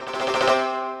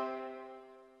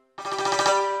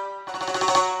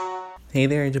Hey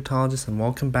there, Egyptologists, and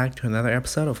welcome back to another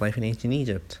episode of Life in Ancient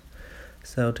Egypt.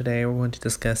 So, today we're going to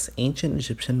discuss ancient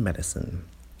Egyptian medicine.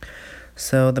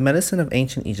 So, the medicine of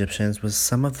ancient Egyptians was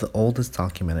some of the oldest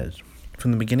documented.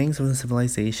 From the beginnings of the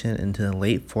civilization into the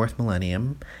late 4th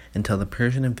millennium until the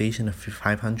Persian invasion of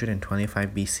 525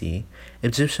 BC,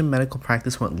 Egyptian medical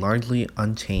practice went largely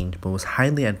unchanged but was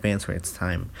highly advanced for its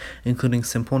time, including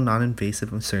simple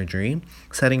non-invasive surgery,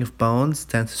 setting of bones,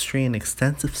 dentistry, and an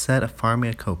extensive set of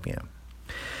pharmacopoeia.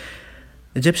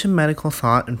 Egyptian medical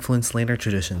thought influenced later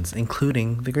traditions,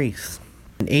 including the Greeks.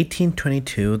 In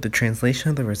 1822, the translation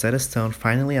of the Rosetta Stone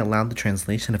finally allowed the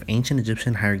translation of ancient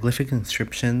Egyptian hieroglyphic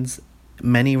inscriptions,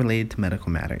 many related to medical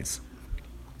matters.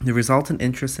 The resultant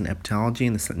interest in Egyptology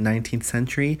in the 19th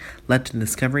century led to the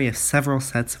discovery of several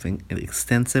sets of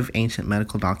extensive ancient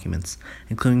medical documents,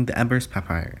 including the Ebers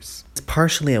Papyrus. It's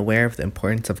partially aware of the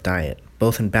importance of diet,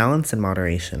 both in balance and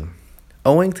moderation.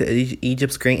 Owing to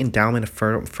Egypt's great endowment of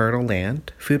fertile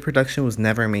land, food production was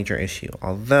never a major issue,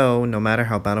 although no matter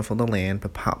how bountiful the land,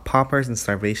 paupers and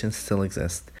starvation still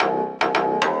exist.